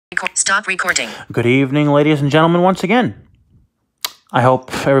Stop recording. Good evening, ladies and gentlemen, once again. I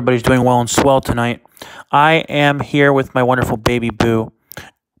hope everybody's doing well and swell tonight. I am here with my wonderful baby boo,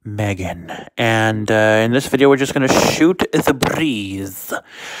 Megan. And in this video, we're just going to shoot the breeze.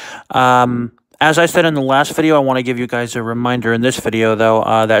 As I said in the last video, I want to give you guys a reminder in this video, though,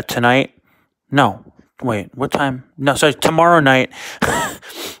 that tonight... No, wait, what time? No, sorry, tomorrow night.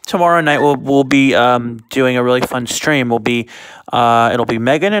 Tomorrow night we'll be doing a really fun stream. It'll be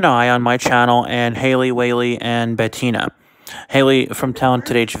Megan and I on my channel, and Haley, Whaley, and Bettina. Haley from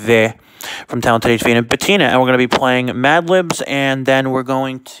Talented HV, and Bettina, and we're going to be playing Mad Libs, and then we're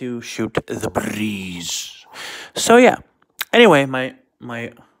going to shoot the breeze. So yeah. Anyway, my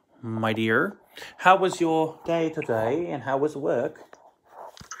dear, how was your day today, and how was work?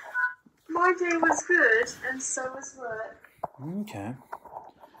 My day was good, and so was work. Okay.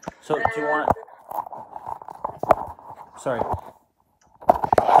 So, do you want... Sorry. Do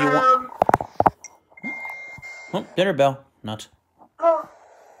you want... Oh, dinner bell. Not. Oh.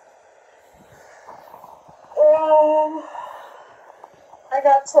 I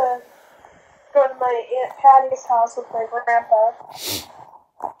got to go to my Aunt Patty's house with my grandpa.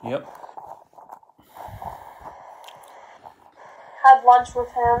 Yep. Had lunch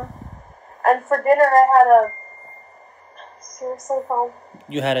with him. And for dinner, I had a... Seriously, Phone?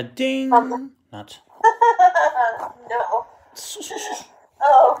 You had a ding. Not. No.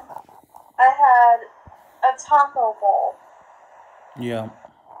 Oh. I had a taco bowl. Yeah.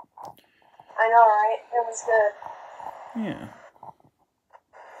 I know, right? It was good. Yeah.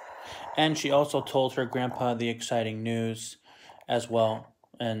 And she also told her grandpa the exciting news as well.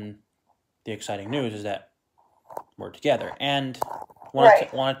 And the exciting news is that we're together. And want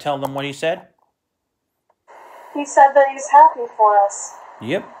to tell them what he said? He said that he's happy for us.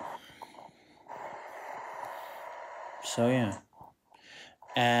 Yep. So, yeah.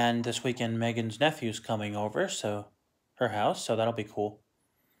 And this weekend, Megan's nephew's coming over, so her house, so that'll be cool.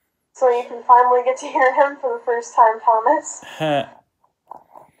 So you can finally get to hear him for the first time, Thomas.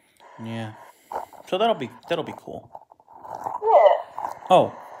 Yeah. So that'll be cool. Yeah.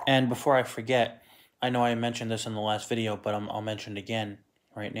 Oh, and before I forget, I know I mentioned this in the last video, but I'll mention it again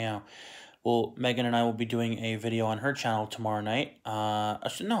right now. Well, Megan and I will be doing a video on her channel tomorrow night.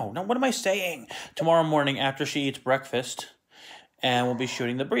 No, what am I saying? Tomorrow morning after she eats breakfast, and we'll be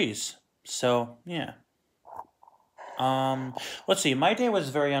shooting the breeze. So, yeah. Let's see. My day was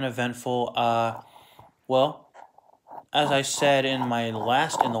very uneventful. Well, as I said in the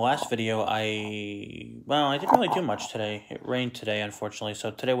last video, I didn't really do much today. It rained today, unfortunately,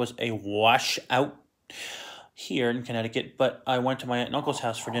 so today was a washout here in Connecticut, but I went to my aunt and uncle's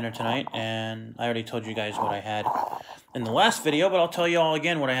house for dinner tonight, and I already told you guys what I had in the last video, but I'll tell you all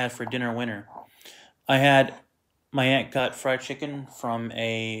again what I had for dinner winter. My aunt got fried chicken from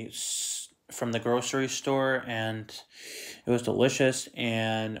the grocery store, and it was delicious,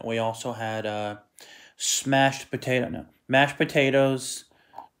 and we also had mashed potatoes,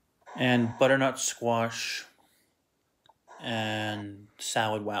 and butternut squash, and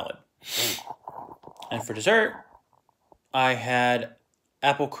salad wallet. And for dessert, I had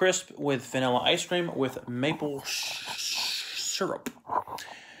apple crisp with vanilla ice cream with maple syrup.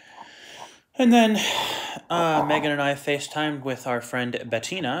 And then Megan and I FaceTimed with our friend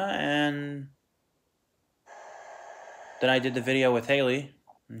Bettina, and then I did the video with Haley,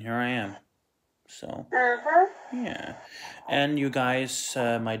 and here I am. So, yeah. And you guys,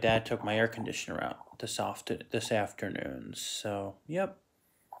 my dad took my air conditioner out this afternoon, so, yep.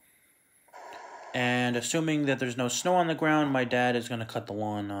 And assuming that there's no snow on the ground, my dad is going to cut the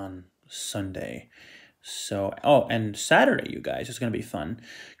lawn on Sunday. So, oh, and Saturday, you guys, is going to be fun.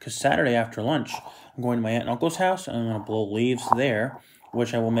 Because Saturday after lunch, I'm going to my aunt and uncle's house, and I'm going to blow leaves there,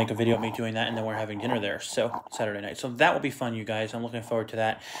 which I will make a video of me doing that, and then we're having dinner there, so, Saturday night. So that will be fun, you guys. I'm looking forward to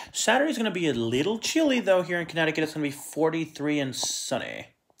that. Saturday's going to be a little chilly, though, here in Connecticut. It's going to be 43 and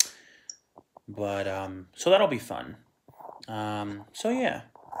sunny. But, so that'll be fun. So, yeah.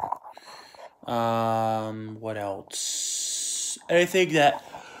 What else? Anything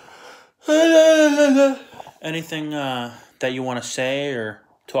that you want to say or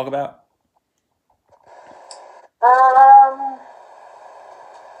talk about?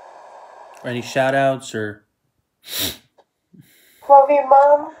 Any shout outs or? Love you,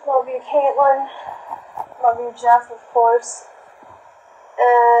 Mom. Love you, Caitlin. Love you, Jeff, of course.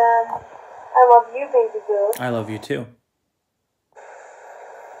 And I love you, baby boo. I love you too.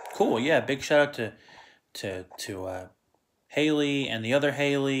 Cool, yeah. Big shout out to Haley and the other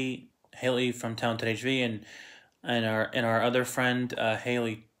Haley from Talented HV, and our other friend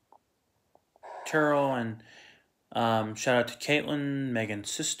Haley Turl, and Shout out to Caitlin,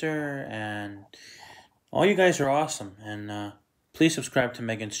 Megan's sister, and all you guys are awesome. And please subscribe to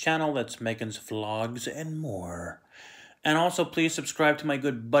Megan's channel. That's Megan's Vlogs and More. And also please subscribe to my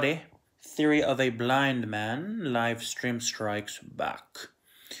good buddy, Theory of a Blind Man. Live stream strikes back.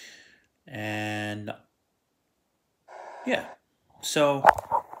 And yeah, so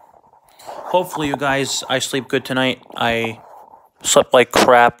hopefully you guys, I sleep good tonight. I slept like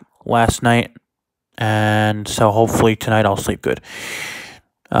crap last night, and so hopefully tonight I'll sleep good.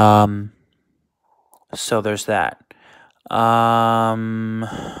 So there's that.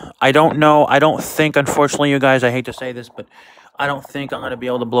 I don't know. I don't think, unfortunately, you guys, I hate to say this, but I don't think I'm going to be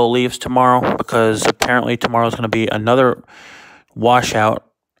able to blow leaves tomorrow, because apparently tomorrow's going to be another washout,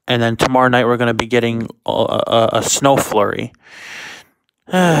 and then tomorrow night we're going to be getting a snow flurry.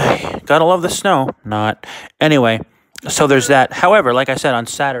 Gotta love the snow. Not. Anyway, so there's that. However, like I said, on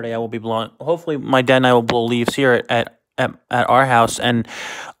Saturday I will be blowing, hopefully my dad and I will blow leaves here at our house, and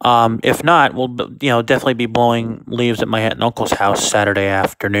if not, we'll definitely be blowing leaves at my aunt and uncle's house Saturday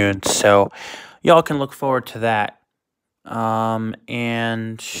afternoon. So y'all can look forward to that.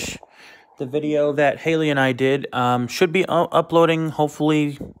 And the video that Haley and I did should be uploading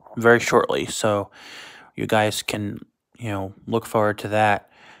hopefully very shortly. So you guys can look forward to that.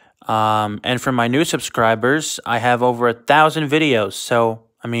 And for my new subscribers, I have over 1,000 videos. So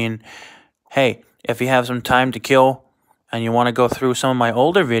I mean, hey, if you have some time to kill and you want to go through some of my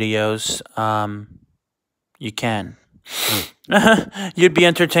older videos, you can. You'd be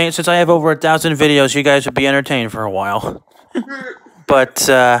entertained. Since I have over 1,000 videos, you guys would be entertained for a while. But,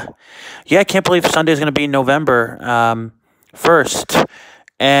 yeah, I can't believe Sunday is going to be November 1st.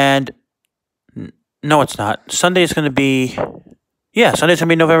 And, no, it's not. Sunday is going to be, yeah, Sunday's going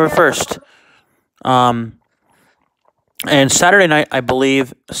to be November 1st. And Saturday night, I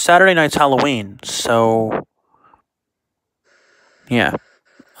believe, Saturday night's Halloween. So, yeah.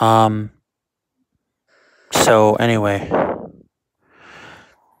 So anyway,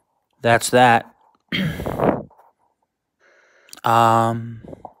 that's that. Oh,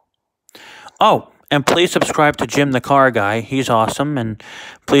 and please subscribe to Jim the Car Guy. He's awesome. And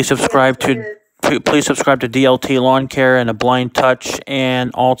please subscribe to DLT Lawn Care and A Blind Touch,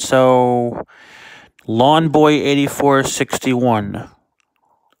 and also Lawn Boy 8461.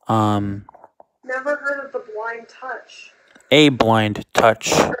 Never heard of the Blind Touch. A Blind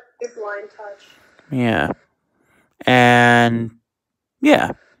Touch. A Blind Touch. Yeah. And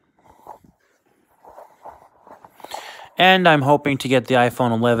yeah. And I'm hoping to get the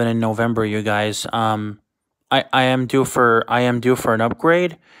iPhone 11 in November, you guys. I am due for an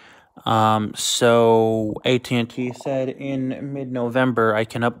upgrade. So AT&T said in mid-November I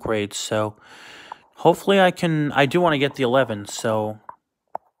can upgrade. So hopefully I do want to get the 11. So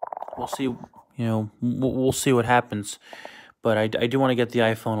we'll see. We'll see what happens. But I do want to get the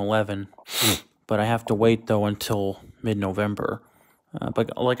iPhone 11. But I have to wait, though, until mid-November.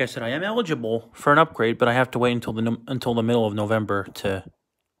 But like I said, I am eligible for an upgrade, but I have to wait until the middle of November to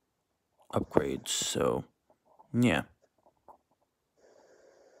upgrade. So, yeah.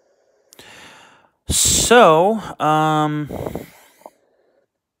 So,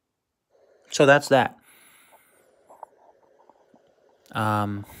 so that's that.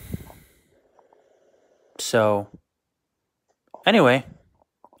 So, anyway,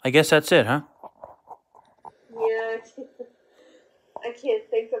 I guess that's it, huh? Yeah, I can't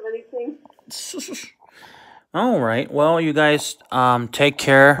think of anything. All right. Well, you guys, take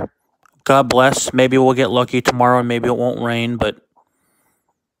care. God bless. Maybe we'll get lucky tomorrow and maybe it won't rain, but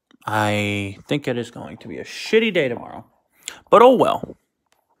I think it is going to be a shitty day tomorrow. But oh well.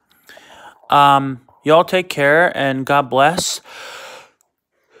 Y'all take care and God bless.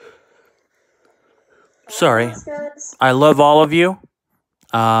 Sorry. I love all of you.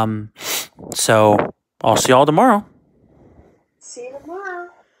 So I'll see y'all tomorrow. See you tomorrow.